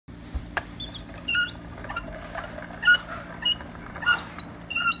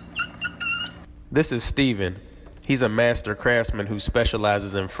This is Steven. He's a master craftsman who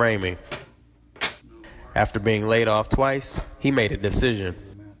specializes in framing. After being laid off twice, he made a decision.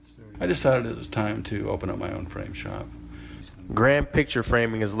 I decided it was time to open up my own frame shop. Grand Picture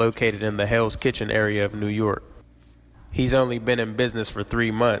Framing is located in the Hell's Kitchen area of New York. He's only been in business for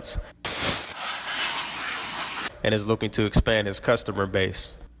 3 months and is looking to expand his customer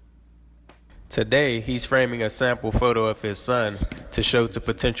base. Today, he's framing a sample photo of his son to show to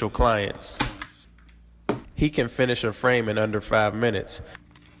potential clients. He can finish a frame in under 5 minutes,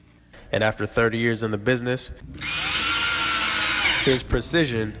 and after 30 years in the business, his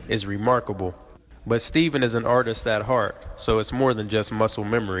precision is remarkable. But Steven is an artist at heart, so it's more than just muscle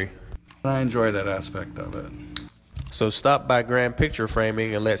memory. I enjoy that aspect of it. So stop by Grand Picture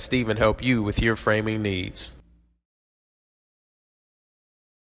Framing and let Steven help you with your framing needs.